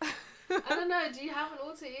ego. I don't know. Do you have an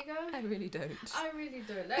alter ego? I really don't. I really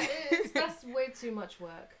don't. That's way too much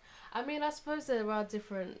work. I mean, I suppose there are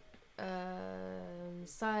different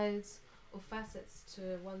sides or facets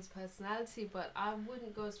to one's personality, but I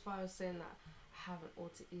wouldn't go as far as saying that I have an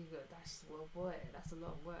alter ego. That's a lot of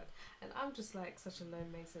work. And I'm just like such a low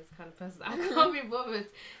maintenance kind of person. I can't be bothered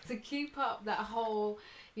to keep up that whole,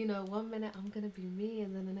 1 minute I'm gonna be me,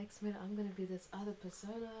 and then the next minute I'm gonna be this other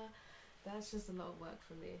persona. That's just a lot of work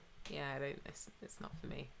for me. Yeah, it's not for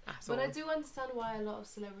me at But all. I do understand why a lot of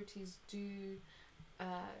celebrities do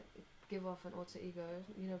give off an alter ego,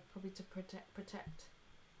 probably to protect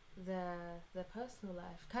their personal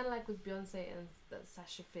life, kind of like with Beyonce and that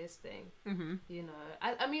Sasha Fierce thing. Mm-hmm. You know,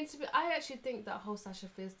 I mean, I actually think that whole Sasha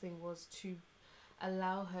Fierce thing was to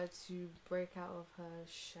allow her to break out of her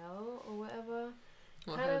shell or whatever.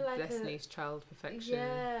 Well, Kinda her like Destiny's Child perfection.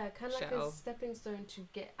 Yeah, kind of like shell. a stepping stone to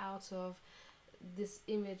get out of this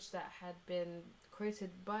image that had been created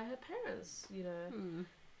by her parents, you know. Mm.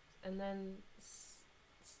 And then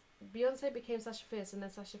Beyonce became Sasha Fierce, and then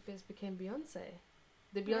Sasha Fierce became Beyonce.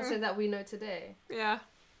 The Beyonce that we know today. Yeah.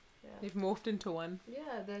 Yeah. They've morphed into one.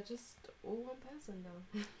 Yeah, they're just all one person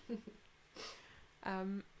now.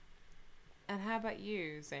 And how about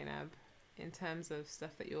you, Zainab, in terms of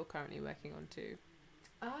stuff that you're currently working on too?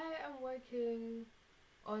 I am working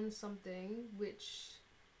on something which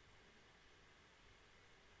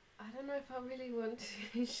I don't know if I really want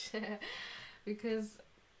to share, because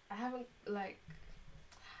I haven't, like,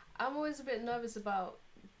 I'm always a bit nervous about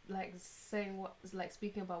like saying what, like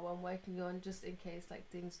speaking about what I'm working on, just in case like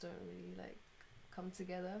things don't really like come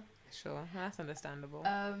together. Sure, that's understandable.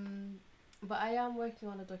 But I am working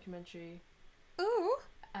on a documentary. Ooh.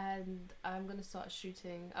 And I'm gonna start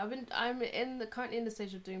shooting. I'm currently in the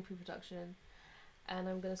stage of doing pre-production, and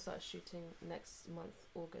I'm gonna start shooting next month,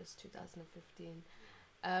 August 2015.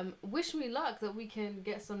 Wish me luck that we can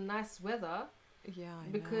get some nice weather. Yeah,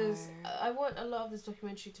 because know. I want a lot of this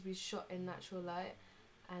documentary to be shot in natural light,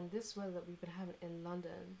 and this weather that we've been having in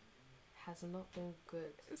London has not been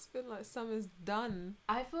good. It's been like summer's done.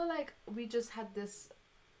 I feel like we just had this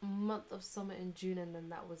month of summer in June, and then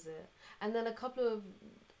that was it. And then a couple of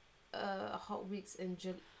hot weeks in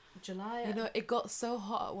July. You know, it got so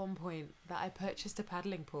hot at one point that I purchased a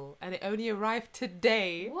paddling pool, and it only arrived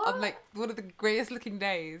today. What? On like one of the greatest looking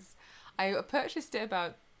days. I purchased it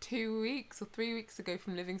about 2 weeks or 3 weeks ago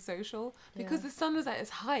from Living Social, because the sun was at its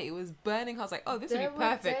height. It was burning hot. I was like, oh, this would be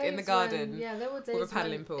perfect in the garden. There were days with a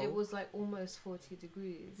paddling when pool. it was like almost 40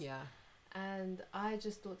 degrees. Yeah. And I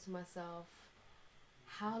just thought to myself,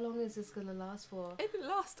 how long is this gonna last for? It didn't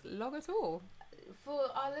last long at all. For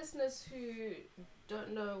our listeners who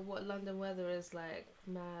don't know what London weather is like,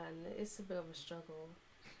 man, it's a bit of a struggle.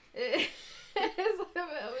 It's a bit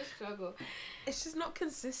of a struggle. It's just not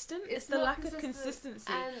consistent. It's the not lack of consistent,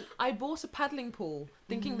 consistency. and I bought a paddling pool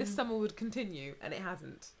thinking this summer would continue, and it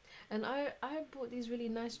hasn't. And I bought these really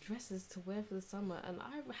nice dresses to wear for the summer, and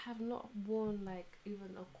I have not worn like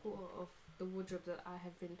even a quarter of the wardrobe that I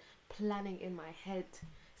have been planning in my head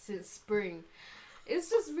since spring. It's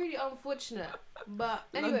just really unfortunate. But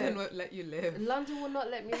anyway, London won't let you live. London will not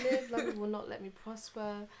let me live. London will not let me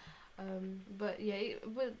prosper. But yeah,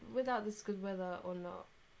 without this good weather or not,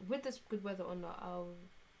 with this good weather or not, I'll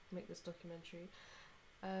make this documentary.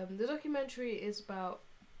 The documentary is about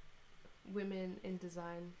women in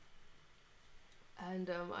design, and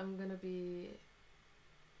I'm gonna be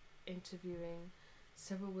interviewing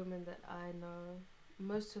several women that I know,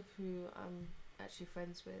 most of who I'm actually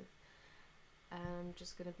friends with. And I'm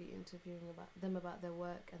just gonna be interviewing about their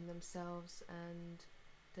work and themselves and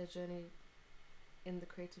their journey in the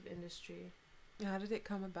creative industry. How did it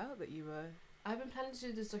come about that you were... I've been planning to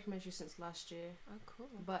do this documentary since last year. Oh, cool.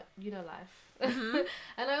 But you know life.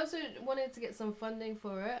 And I also wanted to get some funding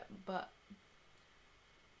for it, but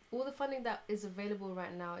all the funding that is available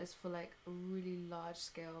right now is for like really large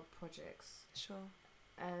scale projects. Sure.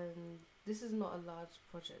 And this is not a large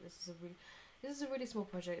project. This is a really small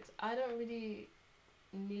project. I don't really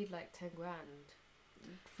need like 10 grand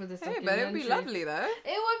for this documentary. But it would be lovely though.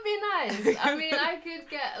 It would be nice. I mean, I could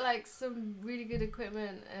get like some really good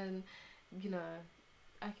equipment, and you know,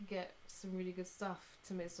 I could get some really good stuff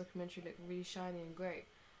to make this documentary look really shiny and great.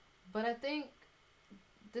 But I think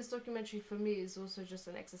this documentary for me is also just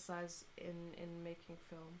an exercise in making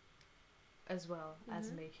film as well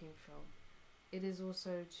as making film. It is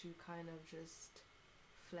also to kind of just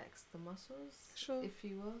flex the muscles, sure, if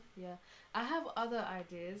you will. Yeah, I have other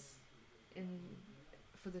ideas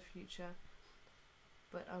for the future,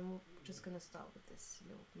 but I'm just gonna start with this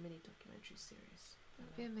little mini documentary series.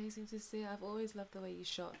 It'd be amazing to see. I've always loved the way you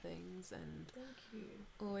shot things, and thank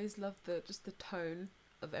you. Always loved the tone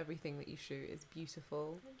of everything that you shoot is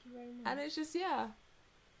beautiful. Thank you very much. And it's just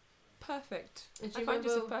perfect. I find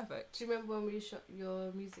yourself perfect. Do you remember when we shot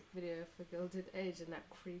your music video for Gilded Age and that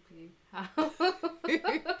creepy house?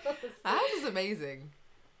 That house was amazing.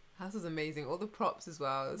 House was amazing. All the props as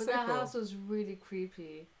well. It was but so that cool. house was really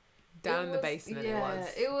creepy. Down in the basement, yeah,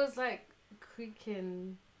 it was like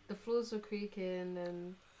creaking. The floors were creaking,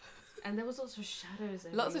 and there was also shadows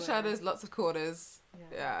everywhere. Lots of shadows, lots of corners.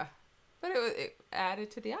 Yeah. But it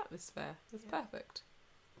added to the atmosphere. It was perfect.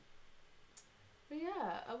 But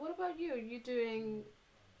yeah, what about you? Are you doing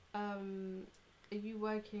are you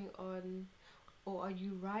working on, or are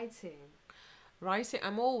you writing? Writing,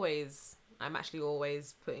 I'm actually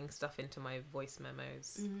always putting stuff into my voice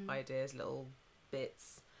memos, ideas, little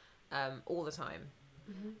bits, all the time.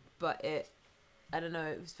 But I don't know,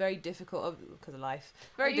 it was very difficult because of life.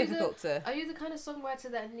 Very difficult to... Are you the kind of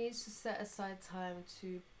songwriter that needs to set aside time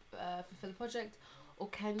to fulfill a project, or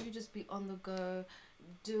can you just be on the go,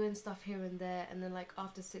 doing stuff here and there, and then like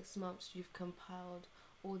after 6 months you've compiled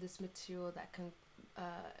all this material that can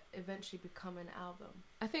eventually become an album?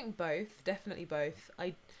 I think both, definitely both.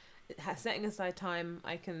 Setting aside time,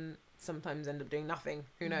 I can sometimes end up doing nothing,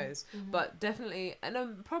 who knows, but definitely, and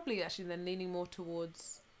I'm probably actually then leaning more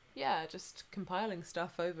towards just compiling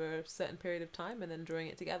stuff over a certain period of time and then drawing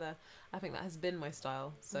it together. I think that has been my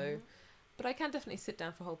style, so but I can definitely sit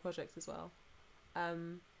down for whole projects as well.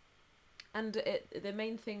 And the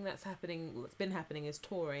main thing that's been happening is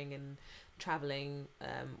touring and traveling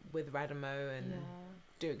with Radamo and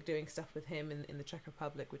doing stuff with him in the Czech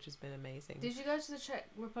Republic, which has been amazing. Did you go to the Czech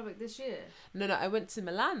Republic this year? No, I went to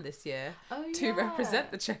Milan this year to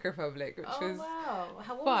represent the Czech Republic, which was what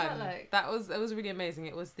fun. was that like? That was really amazing.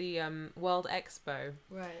 It was the World Expo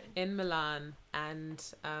in Milan, and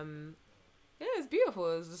it was beautiful.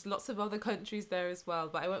 There was just lots of other countries there as well,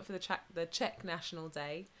 but I went for the Czech National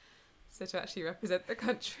Day, so to actually represent the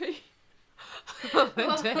country. What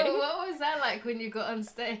was that like when you got on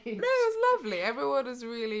stage? No, it was lovely. Everyone was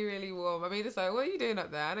really, really warm. I mean, it's like, what are you doing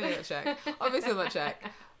up there? I know you're not Czech. Obviously I'm not Czech,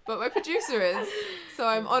 but my producer is, so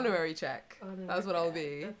I'm honorary Czech. That's what I'll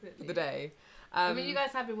be for the day. I mean, you guys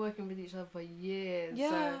have been working with each other for years,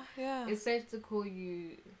 so it's safe to call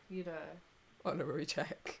you, honorary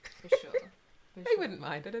Czech. For sure. They wouldn't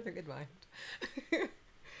mind. I don't think they'd mind.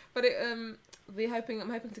 But I'm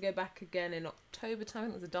hoping to go back again in October time. I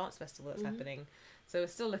think there's a dance festival that's happening, so we're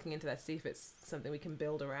still looking into that to see if it's something we can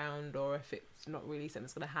build around or if it's not really something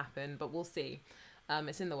that's going to happen. But we'll see.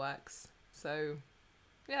 It's in the works, so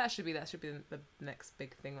that should be the next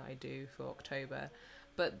big thing that I do for October.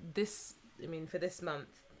 But for this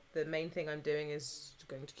month, the main thing I'm doing is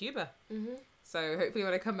going to Cuba. So hopefully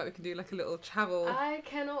when I come back we can do like a little travel. I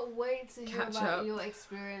cannot wait to hear about up. your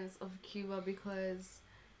experience of Cuba, because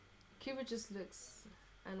Cuba just looks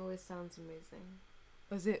and always sounds amazing.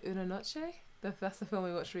 Was it Una Noche? That's the film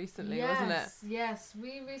we watched recently, wasn't it? Yes,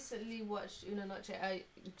 we recently watched Una Noche.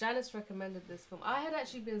 Janice recommended this film. I had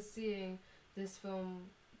actually been seeing this film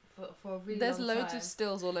for a really There's long time. loads of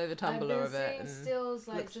stills all over Tumblr of it. I've been seeing stills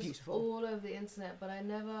like looks just beautiful. all over the internet, but I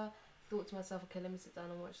never thought to myself, okay, let me sit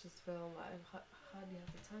down and watch this film. I hardly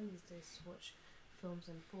have the time these days to watch films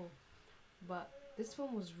in full. But this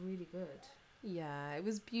film was really good. Yeah, it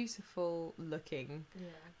was beautiful looking.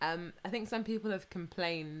 Yeah. I think some people have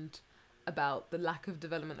complained about the lack of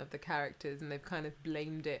development of the characters, and they've kind of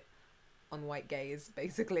blamed it on white gaze,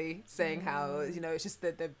 basically, saying how, it's just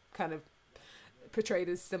that they're kind of portrayed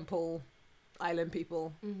as simple island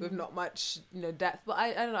people with not much, depth. But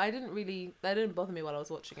I don't know, that didn't bother me while I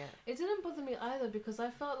was watching it. It didn't bother me either, because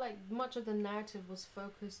I felt like much of the narrative was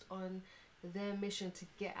focused on their mission to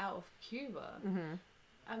get out of Cuba.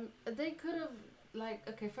 They could have,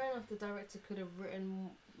 fair enough, the director could have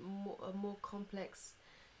written more complex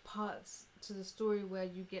parts to the story where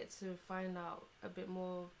you get to find out a bit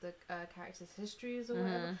more of the characters' histories or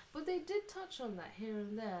whatever. But they did touch on that here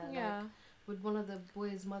and there. Yeah. Like with one of the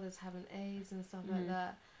boys' mothers having AIDS and stuff like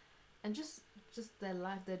that. And just their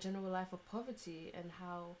life, their general life of poverty, and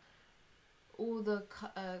how all the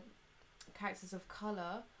characters of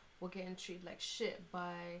colour were getting treated like shit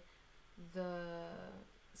by the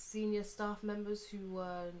senior staff members who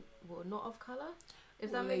were not of colour,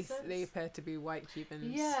 if that makes sense. They appear to be white Cubans.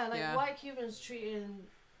 Yeah, white Cubans treating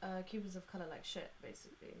Cubans of colour like shit,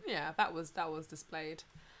 basically. Yeah, that was displayed.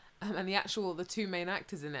 And the two main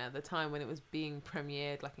actors in it at the time when it was being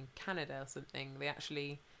premiered, like in Canada or something, they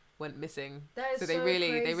actually went missing. That is so they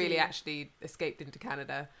really crazy. actually escaped into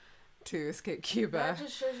Canada to escape Cuba. That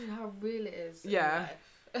just shows you how real it is. Yeah.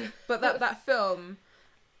 In life. But that film,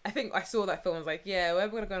 I think I saw that film. I was like, yeah, we're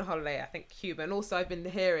gonna go on holiday. I think Cuba, and also I've been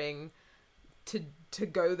hearing to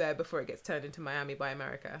go there before it gets turned into Miami by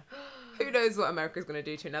America. Who knows what America's going to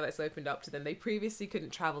do to it now that it's opened up to them. They previously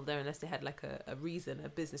couldn't travel there unless they had like a reason, a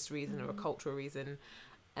business reason or a cultural reason,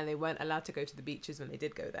 and they weren't allowed to go to the beaches when they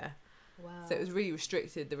did go there. Wow. So it was really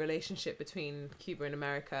restricted. The relationship between Cuba and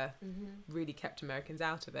America really kept Americans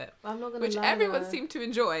out of it, I'm not gonna which lie, everyone though. seemed to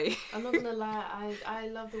enjoy. I'm not gonna lie, I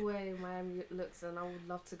love the way Miami looks, and I would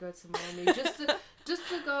love to go to Miami just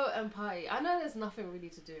to go and party. I know there's nothing really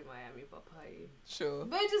to do in Miami but party. Sure.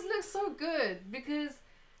 But it just looks so good, because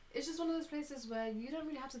it's just one of those places where you don't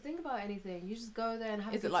really have to think about anything. You just go there and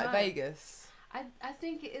have a Is good it like time. Vegas? I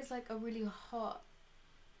think it is like a really hot,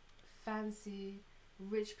 fancy,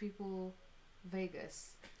 rich people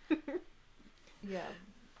Vegas. Yeah.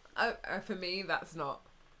 For me, that's not.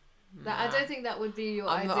 I don't think that would be your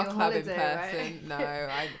I'm ideal not a clubbing holiday, person. right? No,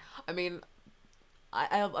 I mean,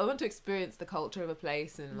 I want to experience the culture of a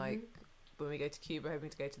place, and like when we go to Cuba, hoping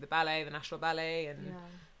to go to the ballet, the National Ballet, and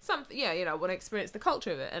something. Yeah, I want to experience the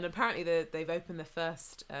culture of it. And apparently, they've opened the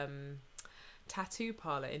first tattoo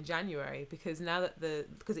parlor in January, because now that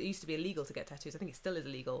because it used to be illegal to get tattoos, I think it still is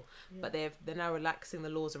illegal, but they're now relaxing the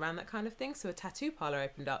laws around that kind of thing. So a tattoo parlor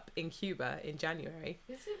opened up in Cuba in January.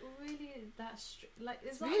 Is it really that strict? Like,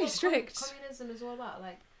 is that really what strict. Communism is all about?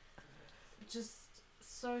 Like, just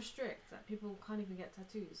so strict that people can't even get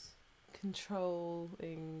tattoos.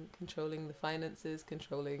 Controlling the finances,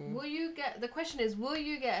 controlling. The question is, will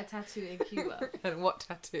you get a tattoo in Cuba? And what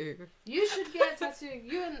tattoo? You should get a tattoo.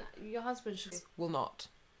 You and your husband should. Will not.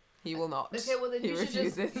 He will not. Okay, well then he you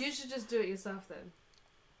refuses. should just do it yourself then.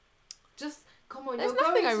 Just come on. There's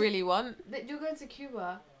nothing I really want. You're going to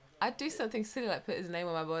Cuba. I'd do something silly like put his name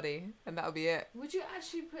on my body, and that would be it. Would you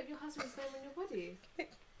actually put your husband's name on your body?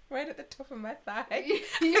 Right at the top of my thigh.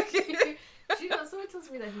 Someone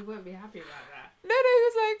tells me that he won't be happy about that. No, he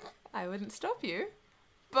was like, I wouldn't stop you,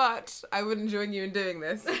 but I wouldn't join you in doing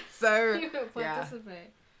this. So You won't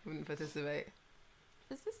participate. Wouldn't participate.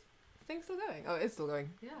 Is this thing still going? Oh, it's still going.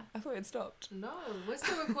 Yeah. I thought it stopped. No, we're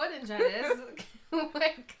still recording, Janice.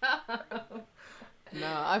 Wake up.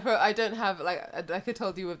 No, I don't have, like I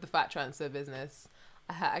told you with the fat transfer business,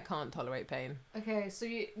 I can't tolerate pain. Okay, so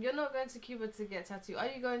you're not going to Cuba to get a tattoo. Are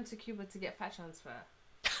you going to Cuba to get fat transfer?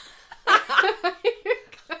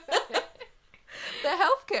 Their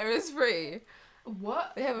healthcare is free.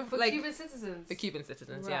 What? They have for Cuban citizens? For Cuban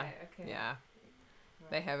citizens, right, yeah. Okay. Yeah.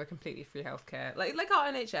 Right. They have a completely free healthcare. Like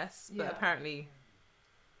our NHS, but Yeah. apparently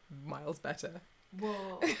miles better.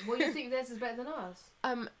 Well, you think theirs is better than ours?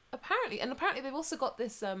 Apparently they've also got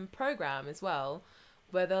this program as well,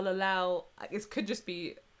 where they'll allow, it could just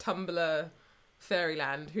be Tumblr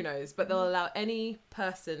fairyland, who knows, but they'll allow any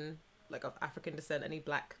person, like of African descent, any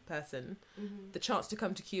black person, the chance to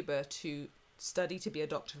come to Cuba to study to be a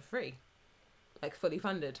doctor for free, like fully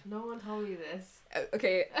funded. No one told me this.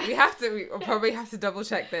 Okay, we'll probably have to double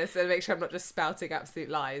check this and make sure I'm not just spouting absolute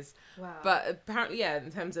lies. Wow. But apparently,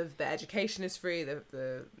 in terms of the education is free,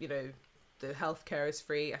 the healthcare is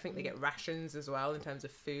free. I think they get rations as well in terms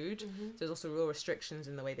of food. There's also real restrictions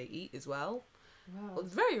in the way they eat as well. Wow. Well,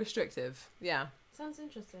 it's very restrictive. Yeah. Sounds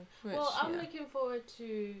interesting. Which, well, I'm looking forward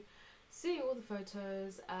to seeing all the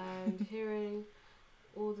photos and hearing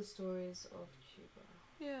all the stories of Cuba.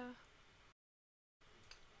 Yeah.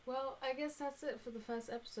 Well, I guess that's it for the first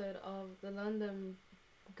episode of the London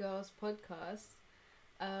Girls podcast.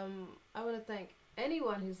 I want to thank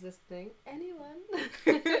anyone who's listening. Anyone?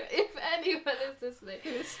 If anyone is listening.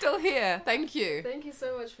 It's still here. Thank you. Thank you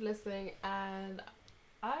so much for listening, and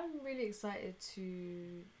I'm really excited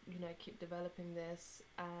to, keep developing this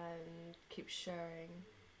and keep sharing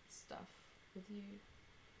stuff with you.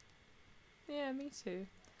 Yeah, me too.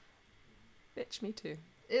 Bitch, me too.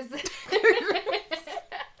 Is it?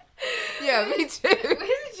 Yeah, me too. Where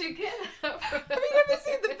did you get that from? Have you never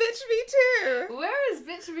seen the Bitch Me Too? Where is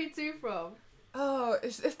Bitch Me Too from? Oh,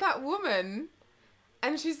 it's that woman,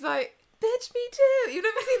 and she's like, Bitch Me Too. You've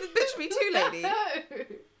never seen the Bitch Me Too lady? No.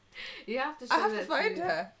 You have to show I have to that find me.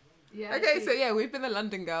 her. Yeah. Okay, so yeah, we've been the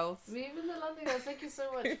London Girls. We've been the London Girls. Thank you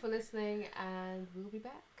so much for listening, and we'll be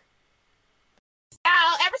back.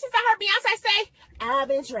 Ever since I heard Beyonce say, I've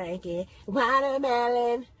been drinking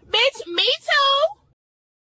watermelon. Bitch, me too.